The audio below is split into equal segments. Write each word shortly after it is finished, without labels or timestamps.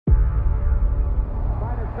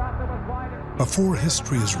Before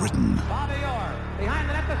history is written,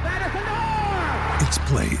 it's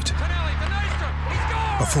played.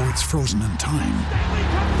 Before it's frozen in time,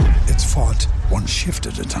 it's fought one shift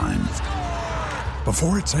at a time.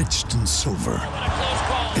 Before it's etched in silver,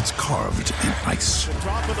 it's carved in ice.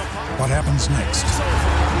 What happens next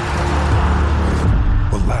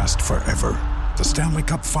will last forever. The Stanley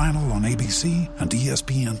Cup Final on ABC and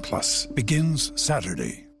ESPN Plus begins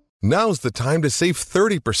Saturday. Now's the time to save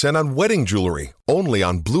 30% on wedding jewelry, only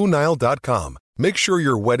on BlueNile.com. Make sure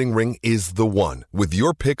your wedding ring is the one with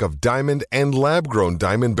your pick of diamond and lab-grown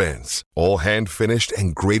diamond bands, all hand-finished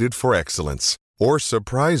and graded for excellence. Or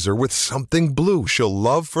surprise her with something blue she'll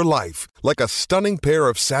love for life, like a stunning pair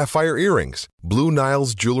of sapphire earrings. Blue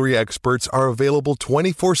Nile's jewelry experts are available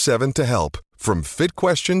 24/7 to help, from fit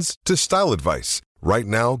questions to style advice. Right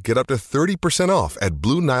now, get up to 30% off at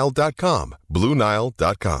BlueNile.com.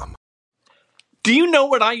 BlueNile.com. Do you know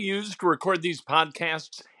what I use to record these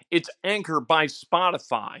podcasts? It's Anchor by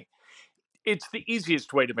Spotify. It's the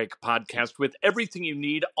easiest way to make a podcast with everything you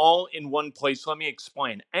need all in one place. Let me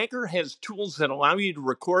explain. Anchor has tools that allow you to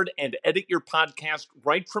record and edit your podcast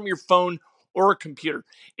right from your phone or a computer.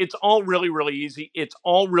 It's all really, really easy. It's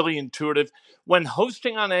all really intuitive. When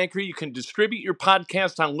hosting on Anchor, you can distribute your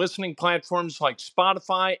podcast on listening platforms like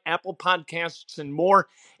Spotify, Apple Podcasts, and more.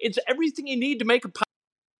 It's everything you need to make a podcast.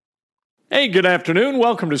 Hey, good afternoon.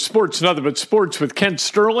 Welcome to Sports Nothing But Sports with Kent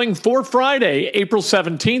Sterling for Friday, April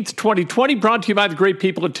 17th, 2020, brought to you by the great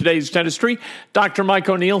people at Today's Dentistry. Dr. Mike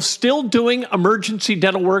O'Neill still doing emergency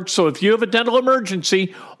dental work, so if you have a dental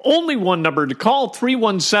emergency, only one number to call,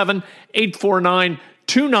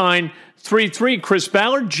 317-849-2933. Chris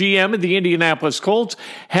Ballard, GM of the Indianapolis Colts,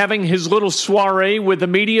 having his little soiree with the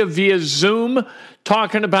media via Zoom,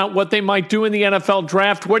 talking about what they might do in the NFL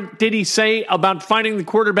draft. What did he say about finding the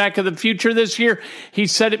quarterback of the future this year? He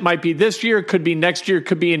said it might be this year, it could be next year, it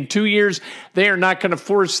could be in 2 years. They are not going to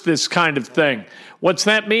force this kind of thing. What's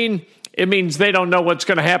that mean? It means they don't know what's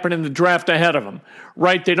going to happen in the draft ahead of them,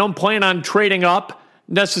 right? They don't plan on trading up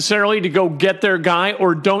necessarily to go get their guy,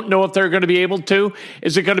 or don't know if they're going to be able to.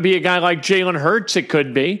 Is it going to be a guy like Jalen Hurts? It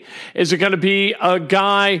could be. Is it going to be a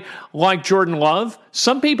guy like Jordan Love?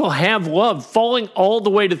 Some people have Love falling all the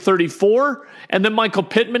way to 34, and then Michael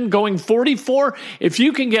Pittman going 44. If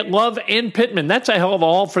you can get Love and Pittman, that's a hell of a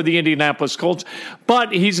haul for the Indianapolis Colts,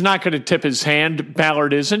 but he's not going to tip his hand.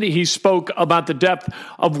 Ballard isn't. He spoke about the depth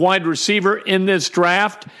of wide receiver in this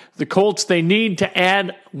draft. The Colts, they need to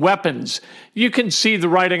add weapons. You can see the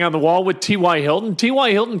writing on the wall with T.Y. Hilton.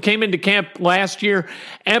 T.Y. Hilton came into camp last year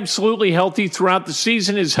absolutely healthy throughout the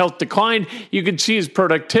season. His health declined. You could see his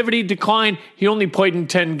productivity decline. He only played in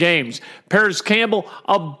 10 games. Paris Campbell,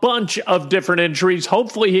 a bunch of different injuries.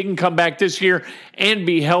 Hopefully he can come back this year and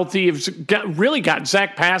be healthy. It's really got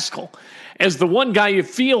Zach Pascal as the one guy you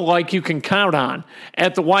feel like you can count on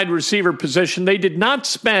at the wide receiver position. They did not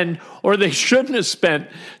spend, or they shouldn't have spent,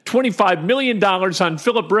 $25 million on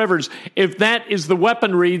Phillip Rivers if that is the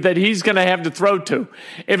weaponry that he's going to have to throw to.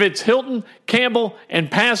 If it's Hilton, Campbell, and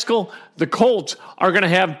Pascal, the Colts are going to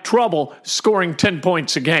have trouble scoring 10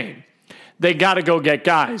 points a game. They got to go get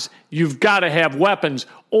guys. You've got to have weapons,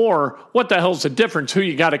 or what the hell's the difference who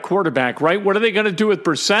you got at quarterback, right? What are they going to do with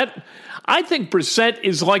Brissett? I think Brissett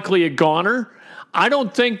is likely a goner. I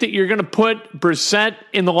don't think that you're going to put Brissett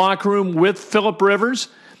in the locker room with Phillip Rivers.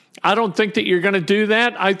 I don't think that you're going to do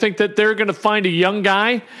that. I think that they're going to find a young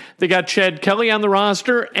guy. They got Chad Kelly on the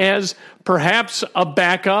roster as perhaps a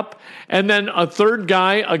backup, and then a third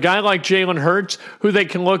guy, a guy like Jalen Hurts, who they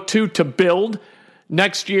can look to build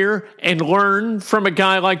next year and learn from a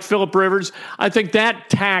guy like Phillip Rivers. I think that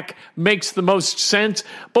tack makes the most sense.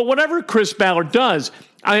 But whatever Chris Ballard does,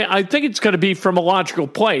 I think it's going to be from a logical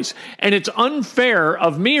place. And it's unfair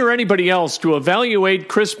of me or anybody else to evaluate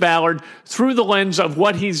Chris Ballard through the lens of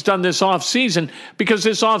what he's done this offseason, because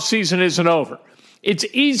this offseason isn't over. It's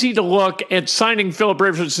easy to look at signing Phillip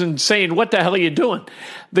Rivers and saying, what the hell are you doing?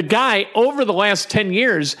 The guy, over the last 10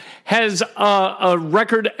 years, has a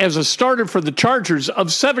record as a starter for the Chargers of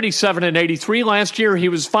 77-83. Last year, he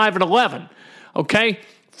was 5-11. Okay?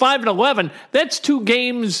 5-11. That's 2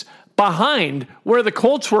 games behind where the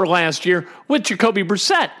Colts were last year with Jacoby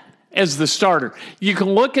Brissett as the starter. You can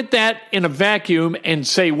look at that in a vacuum and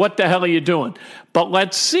say, what the hell are you doing? But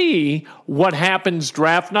let's see what happens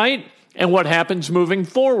draft night and what happens moving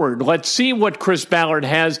forward. Let's see what Chris Ballard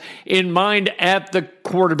has in mind at the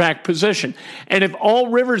quarterback position. And if all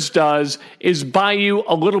Rivers does is buy you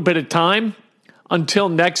a little bit of time until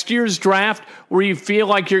next year's draft, where you feel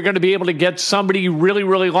like you're going to be able to get somebody you really,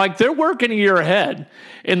 really like, they're working a year ahead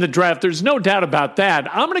in the draft. There's no doubt about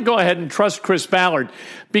that. I'm going to go ahead and trust Chris Ballard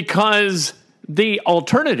because The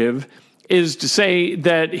alternative is to say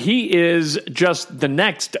that he is just the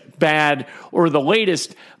next bad or the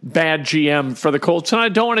latest bad GM for the Colts. And I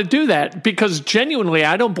don't want to do that because genuinely,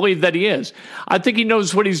 I don't believe that he is. I think he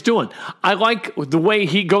knows what he's doing. I like the way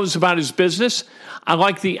he goes about his business. I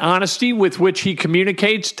like the honesty with which he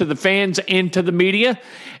communicates to the fans and to the media.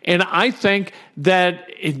 And I think that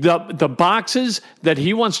the boxes that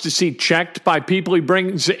he wants to see checked by people he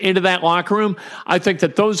brings into that locker room, I think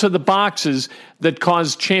that those are the boxes that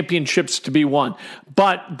cause championships to be won.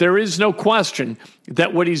 But there is no question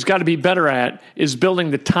that what he's got to be better at is building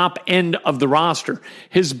the top end of the roster.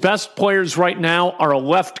 His best players right now are a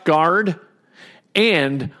left guard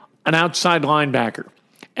and an outside linebacker.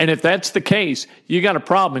 And if that's the case, you got a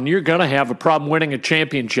problem, and you're going to have a problem winning a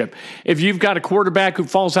championship. If you've got a quarterback who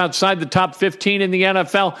falls outside the top 15 in the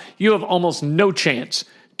NFL, you have almost no chance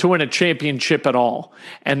to win a championship at all.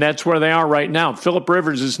 And that's where they are right now. Phillip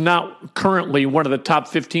Rivers is not currently one of the top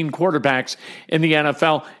 15 quarterbacks in the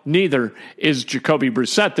NFL. Neither is Jacoby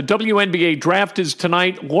Brissett. The WNBA draft is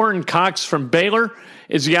tonight. Lauren Cox from Baylor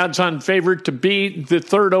is the odds-on favorite to be the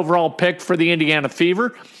third overall pick for the Indiana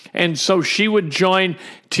Fever. And so she would join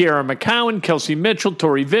Tiara McCowan, Kelsey Mitchell,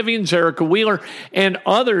 Tori Vivians, Erica Wheeler, and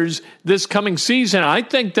others this coming season. I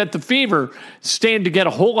think that the Fever stand to get a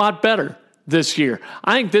whole lot better this year.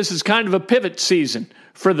 I think this is kind of a pivot season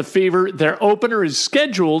for the Fever. Their opener is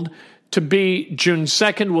scheduled to be June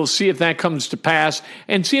 2nd. We'll see if that comes to pass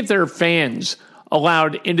and see if there are fans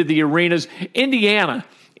allowed into the arenas. Indiana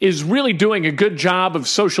is really doing a good job of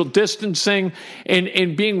social distancing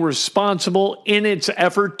and being responsible in its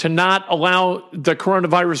effort to not allow the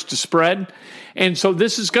coronavirus to spread. And so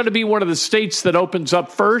this is going to be one of the states that opens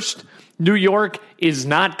up first. New York is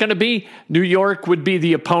not going to be. New York would be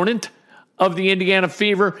the opponent of the Indiana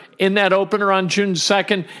Fever in that opener on June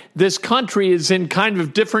 2nd. This country is in kind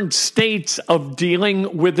of different states of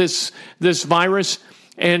dealing with this virus.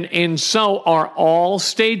 And so are all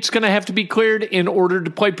states going to have to be cleared in order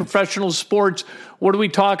to play professional sports? What are we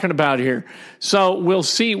talking about here? So we'll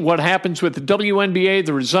see what happens with the WNBA,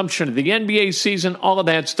 the resumption of the NBA season, all of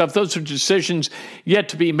that stuff. Those are decisions yet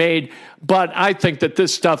to be made. But I think that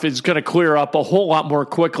this stuff is going to clear up a whole lot more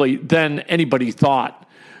quickly than anybody thought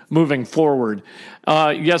moving forward.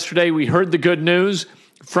 Yesterday, we heard the good news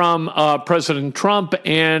from President Trump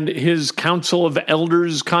and his council of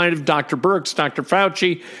elders, kind of Dr. Birx, Dr.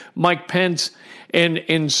 Fauci, Mike Pence,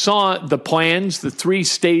 and saw the plans, the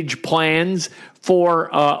three-stage plans for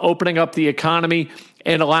opening up the economy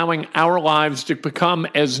and allowing our lives to become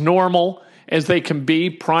as normal as they can be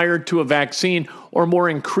prior to a vaccine or more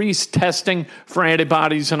increased testing for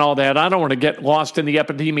antibodies and all that. I don't want to get lost in the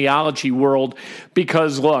epidemiology world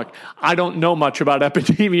because, look, I don't know much about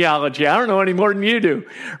epidemiology. I don't know any more than you do,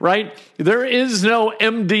 right? There is no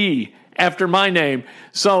MD after my name.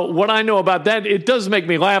 So what I know about that, it does make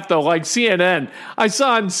me laugh, though, like CNN. I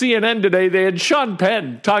saw on CNN today they had Sean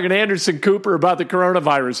Penn talking to Anderson Cooper about the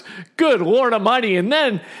coronavirus. Good Lord Almighty. And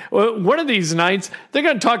then one of these nights, they're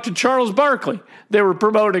going to talk to Charles Barkley. They were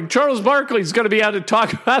promoting Charles Barkley's going to be out to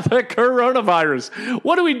talk about the coronavirus.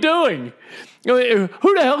 What are we doing? Who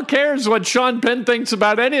the hell cares what Sean Penn thinks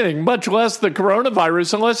about anything, much less the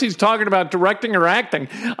coronavirus, unless he's talking about directing or acting?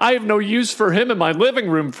 I have no use for him in my living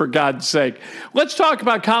room, for God's sake. Let's talk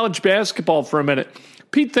about college basketball for a minute.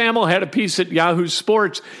 Pete Thamel had a piece at Yahoo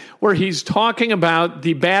Sports where he's talking about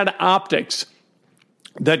the bad optics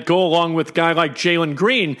that go along with a guy like Jalen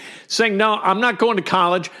Green, saying, no, I'm not going to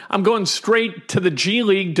college. I'm going straight to the G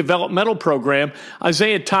League developmental program.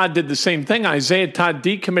 Isaiah Todd did the same thing. Isaiah Todd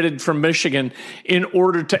decommitted from Michigan in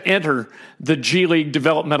order to enter the G League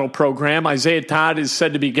developmental program. Isaiah Todd is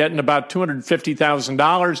said to be getting about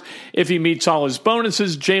 $250,000 if he meets all his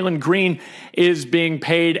bonuses. Jalen Green is being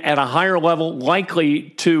paid at a higher level, likely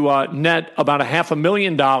to net about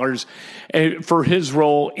 $500,000 for his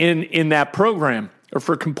role in that program, or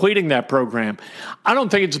for completing that program. I don't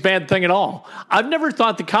think it's a bad thing at all. I've never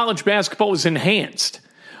thought that college basketball was enhanced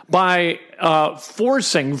by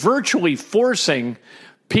virtually forcing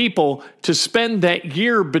people to spend that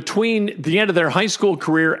year between the end of their high school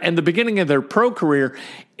career and the beginning of their pro career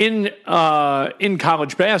in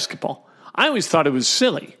college basketball. I always thought it was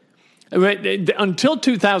silly. Until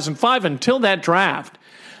 2005, until that draft,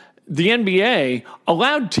 the NBA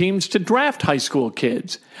allowed teams to draft high school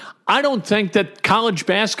kids. I don't think that college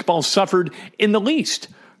basketball suffered in the least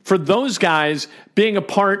for those guys being a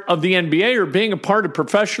part of the NBA or being a part of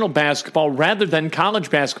professional basketball rather than college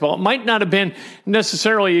basketball. It might not have been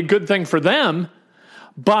necessarily a good thing for them,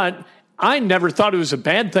 but I never thought it was a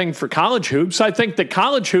bad thing for college hoops. I think that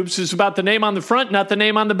college hoops is about the name on the front, not the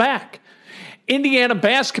name on the back. Indiana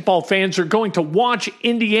basketball fans are going to watch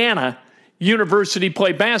Indiana University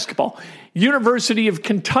play basketball. University of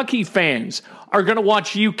Kentucky fans are going to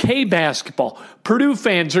watch UK basketball. Purdue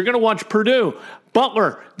fans are going to watch Purdue.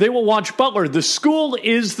 Butler, they will watch Butler. The school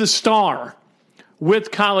is the star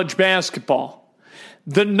with college basketball.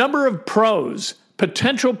 The number of pros,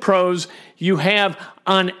 potential pros you have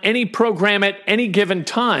on any program at any given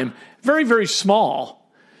time, very, very small.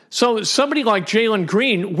 So somebody like Jalen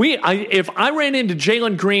Green, if I ran into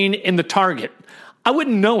Jalen Green in the Target, I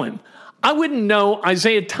wouldn't know him. I wouldn't know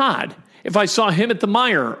Isaiah Todd if I saw him at the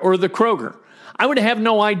Meijer or the Kroger. I would have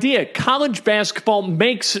no idea. College basketball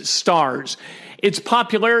makes stars. Its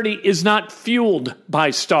popularity is not fueled by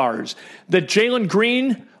stars. That Jalen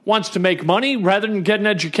Green wants to make money rather than get an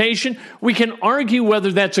education, we can argue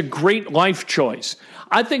whether that's a great life choice.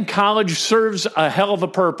 I think college serves a hell of a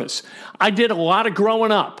purpose. I did a lot of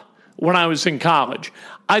growing up when I was in college.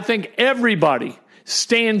 I think everybody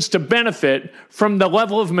stands to benefit from the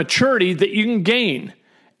level of maturity that you can gain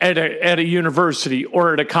at a university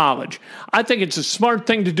or at a college. I think it's a smart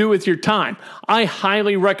thing to do with your time. I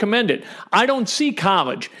highly recommend it. I don't see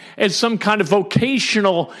college as some kind of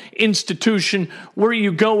vocational institution where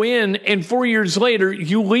you go in and 4 years later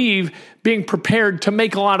you leave being prepared to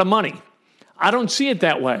make a lot of money. I don't see it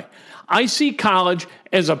that way. I see college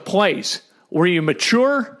as a place where you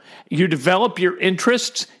mature, you develop your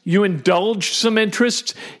interests, you indulge some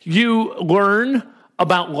interests, you learn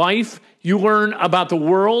about life, you learn about the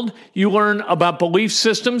world, you learn about belief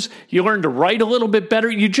systems, you learn to write a little bit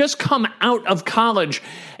better. You just come out of college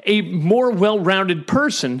a more well-rounded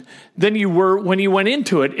person than you were when you went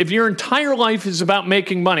into it. If your entire life is about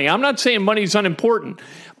making money, I'm not saying money's unimportant,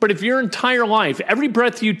 but if your entire life, every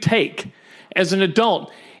breath you take as an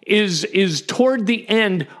adult is toward the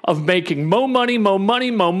end of making more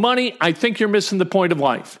money, I think you're missing the point of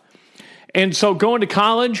life. And so going to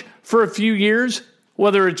college for a few years,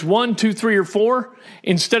 whether it's 1, 2, 3, or 4,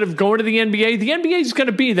 instead of going to the NBA is going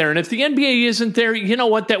to be there. And if the NBA isn't there, you know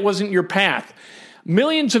what? That wasn't your path.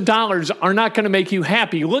 Millions of dollars are not going to make you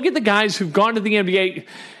happy. Look at the guys who've gone to the NBA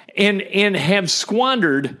and have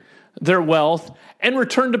squandered their wealth and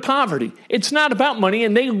returned to poverty. It's not about money,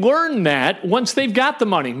 and they learn that once they've got the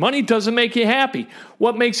money. Money doesn't make you happy.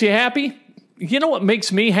 What makes you happy? You know what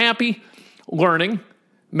makes me happy? Learning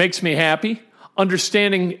makes me happy.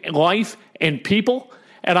 Understanding life and people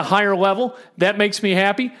at a higher level, that makes me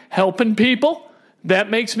happy. Helping people, that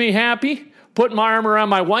makes me happy. Putting my arm around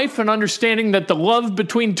my wife and understanding that the love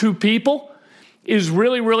between two people is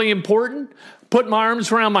really, really important. Putting my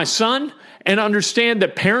arms around my son and understand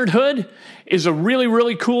that parenthood is a really,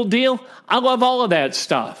 really cool deal. I love all of that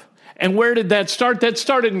stuff. And where did that start? That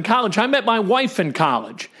started in college. I met my wife in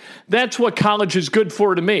college. That's what college is good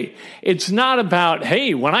for to me. It's not about,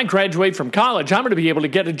 hey, when I graduate from college, I'm going to be able to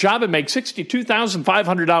get a job and make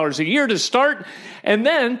 $62,500 a year to start. And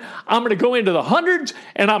then I'm going to go into the hundreds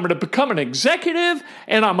and I'm going to become an executive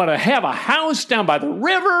and I'm going to have a house down by the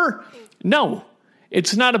river. No,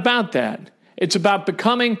 it's not about that. It's about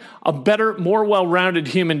becoming a better, more well-rounded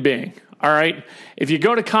human being. All right? If you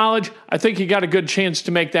go to college, I think you got a good chance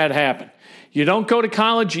to make that happen. You don't go to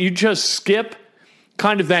college, you just skip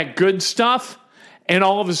kind of that good stuff, and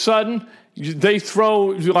all of a sudden,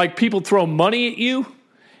 people throw money at you.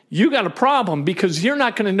 You got a problem because you're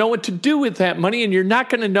not going to know what to do with that money, and you're not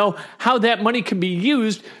going to know how that money can be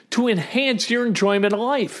used to enhance your enjoyment of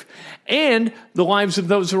life and the lives of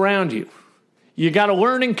those around you. You got to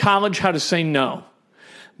learn in college how to say no.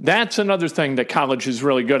 That's another thing that college is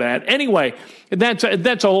really good at. Anyway, that's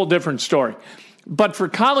a whole different story. But for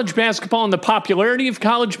college basketball and the popularity of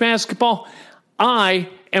college basketball, I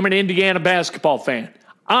am an Indiana basketball fan.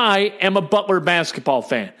 I am a Butler basketball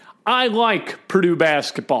fan. I like Purdue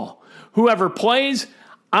basketball. Whoever plays,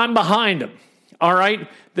 I'm behind them. All right?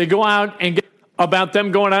 They go out and get about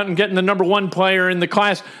them going out and getting the number 1 player in the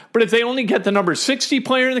class. But if they only get the number 60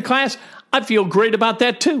 player in the class, I feel great about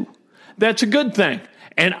that too. That's a good thing.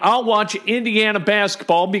 And I'll watch Indiana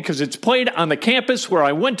basketball because it's played on the campus where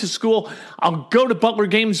I went to school. I'll go to Butler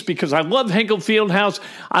games because I love Henkel Fieldhouse.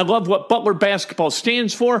 I love what Butler basketball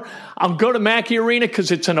stands for. I'll go to Mackey Arena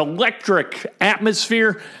because it's an electric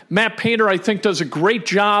atmosphere. Matt Painter, I think, does a great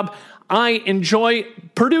job. I enjoy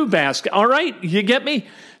Purdue basketball. All right? You get me?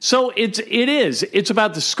 So it is. It's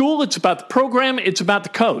about the school. It's about the program. It's about the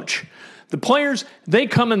coach. The players, they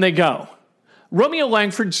come and they go. Romeo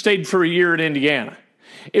Langford stayed for a year at Indiana.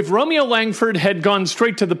 If Romeo Langford had gone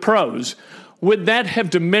straight to the pros, would that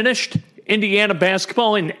have diminished Indiana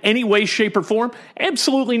basketball in any way, shape, or form?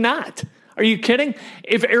 Absolutely not. Are you kidding?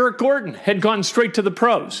 If Eric Gordon had gone straight to the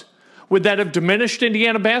pros, Would that have diminished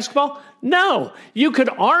Indiana basketball? No. You could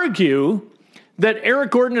argue that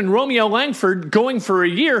Eric Gordon and Romeo Langford going for a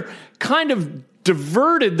year kind of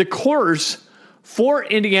diverted the course for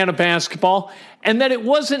Indiana basketball, and that it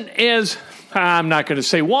wasn't as, I'm not going to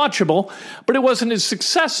say watchable, but it wasn't as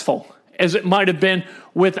successful as it might have been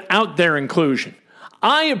without their inclusion.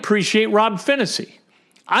 I appreciate Rob Phinisee.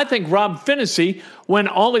 I think Rob Phinisee, when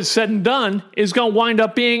all is said and done, is going to wind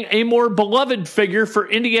up being a more beloved figure for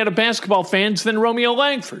Indiana basketball fans than Romeo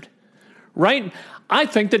Langford, right? I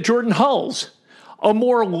think that Jordan Hull's a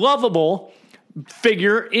more lovable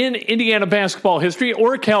figure in Indiana basketball history,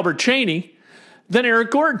 or Calbert Cheaney, than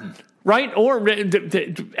Eric Gordon, right? Or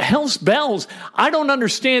hell's bells. I don't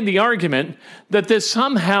understand the argument that this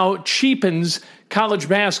somehow cheapens college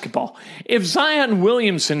basketball. If Zion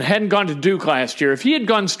Williamson hadn't gone to Duke last year, if he had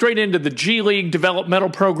gone straight into the G League developmental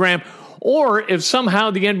program, or if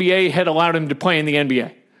somehow the NBA had allowed him to play in the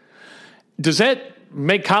NBA, does that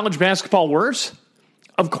make college basketball worse?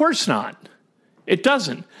 Of course not. It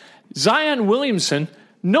doesn't. Zion Williamson,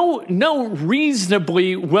 no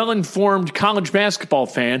reasonably well-informed college basketball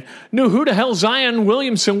fan knew who the hell Zion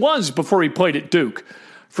Williamson was before he played at Duke.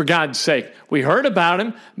 For God's sake, we heard about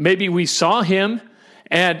him. Maybe we saw him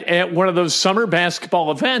at one of those summer basketball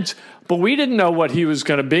events, but we didn't know what he was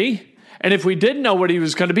going to be. And if we didn't know what he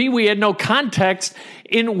was going to be, we had no context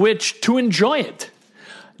in which to enjoy it.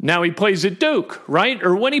 Now he plays at Duke, right?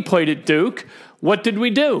 Or when he played at Duke, what did we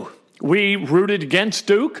do? We rooted against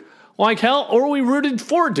Duke like hell, or we rooted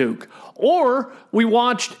for Duke. Or we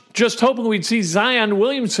watched just hoping we'd see Zion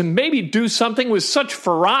Williamson maybe do something with such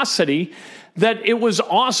ferocity that it was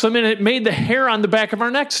awesome and it made the hair on the back of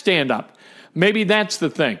our neck stand up. Maybe that's the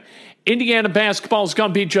thing. Indiana basketball is going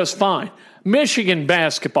to be just fine. Michigan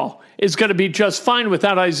basketball is going to be just fine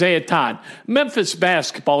without Isaiah Todd. Memphis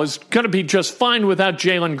basketball is going to be just fine without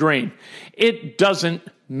Jalen Green. It doesn't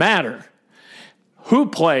matter who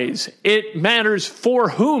plays. It matters for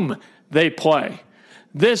whom they play.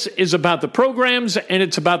 This is about the programs and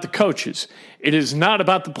it's about the coaches. It is not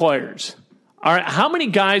about the players. All right, how many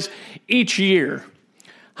guys each year,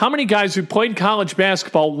 how many guys who played college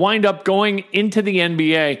basketball wind up going into the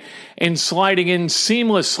NBA and sliding in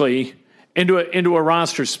seamlessly into a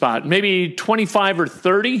roster spot? Maybe 25 or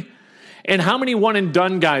 30? And how many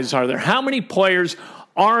one-and-done guys are there? How many players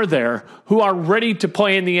are there who are ready to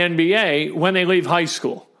play in the NBA when they leave high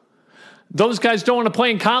school? Those guys don't want to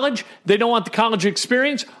play in college. They don't want the college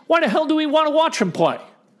experience. Why the hell do we want to watch them play?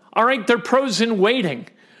 All right, they're pros in waiting,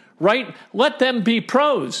 right? Let them be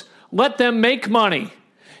pros. Let them make money.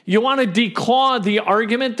 You want to declaw the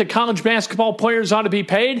argument that college basketball players ought to be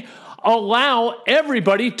paid? Allow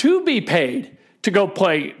everybody to be paid to go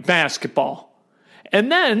play basketball. And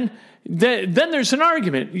then there's an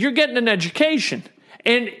argument. You're getting an education.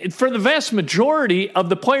 And for the vast majority of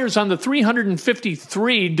the players on the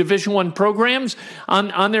 353 Division I programs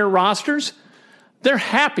on their rosters, they're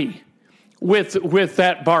happy with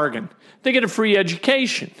that bargain. They get a free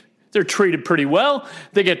education. They're treated pretty well.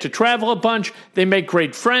 They get to travel a bunch. They make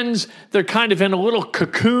great friends. They're kind of in a little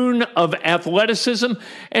cocoon of athleticism,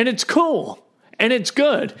 and it's cool, and it's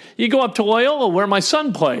good. You go up to Loyola, where my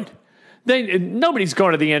son played. Nobody's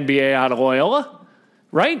going to the NBA out of Loyola,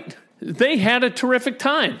 right? They had a terrific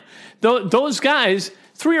time. Those guys,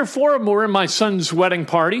 3 or 4 of them were in my son's wedding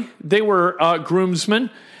party. They were groomsmen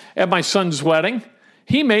at my son's wedding.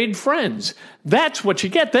 He made friends. That's what you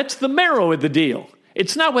get. That's the marrow of the deal.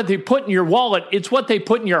 It's not what they put in your wallet. It's what they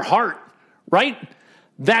put in your heart, right?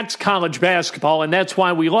 That's college basketball, and that's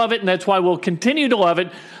why we love it, and that's why we'll continue to love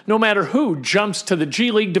it, no matter who jumps to the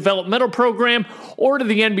G League developmental program or to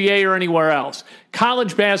the NBA or anywhere else.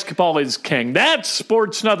 College basketball is king. That's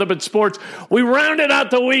sports, nothing but sports. We rounded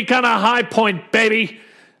out the week on a high point, baby.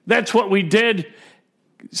 That's what we did.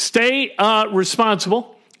 Stay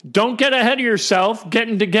responsible. Don't get ahead of yourself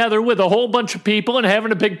getting together with a whole bunch of people and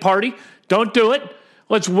having a big party. Don't do it.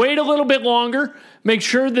 Let's wait a little bit longer, make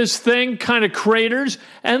sure this thing kind of craters,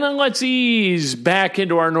 and then let's ease back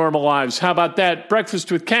into our normal lives. How about that?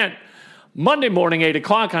 Breakfast with Kent, Monday morning, 8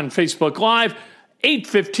 o'clock on Facebook Live,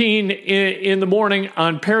 8:15 in the morning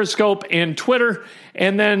on Periscope and Twitter,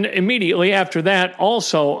 and then immediately after that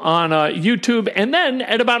also on YouTube. And then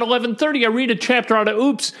at about 11:30, I read a chapter out of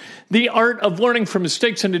Oops, The Art of Learning from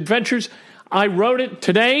Mistakes and Adventures. I wrote it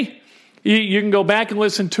today. You can go back and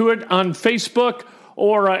listen to it on Facebook,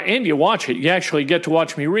 and you watch it. You actually get to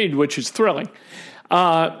watch me read, which is thrilling.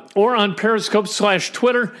 Or on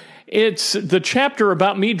Periscope/Twitter. It's the chapter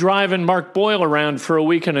about me driving Mark Boyle around for a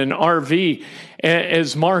week in an RV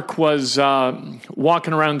as Mark was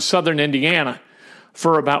walking around southern Indiana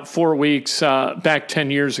for about 4 weeks back 10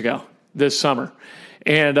 years ago. this summer.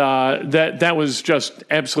 And that was just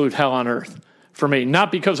absolute hell on earth for me.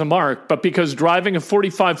 Not because of Mark, but because driving a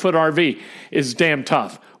 45-foot RV is damn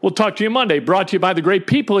tough. We'll talk to you Monday, brought to you by the great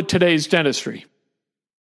people at Today's Dentistry.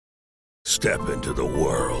 Step into the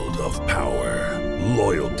world of power,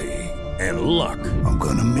 loyalty, and luck. I'm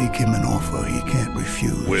going to make him an offer he can't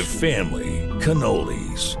refuse. With family,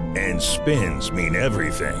 cannolis, and spins mean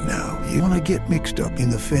everything. Now, you want to get mixed up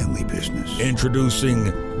in the family business. Introducing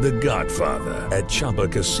The Godfather at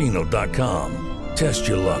ChumbaCasino.com. Test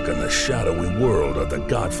your luck in the shadowy world of The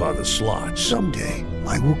Godfather slot. Someday,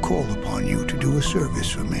 I will call upon you to do a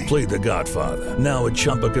service for me. Play The Godfather, now at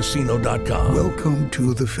ChumbaCasino.com. Welcome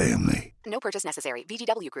to the family. No purchase necessary.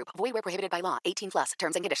 VGW Group. Void where prohibited by law. 18+.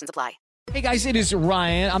 Terms and conditions apply. Hey guys, it is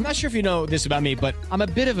Ryan. I'm not sure if you know this about me, but I'm a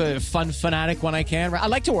bit of a fun fanatic when I can. I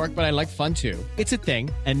like to work, but I like fun too. It's a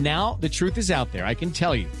thing. And now the truth is out there. I can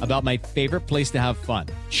tell you about my favorite place to have fun.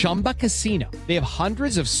 Chumba Casino. They have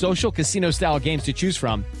hundreds of social casino style games to choose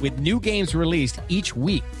from with new games released each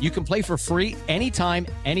week. You can play for free anytime,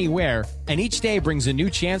 anywhere. And each day brings a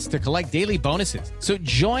new chance to collect daily bonuses. So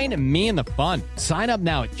join me in the fun. Sign up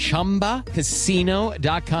now at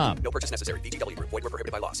ChumbaCasino.com. No purchase necessary. VGW Group. Void where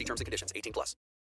prohibited by law. See terms and conditions. 18+.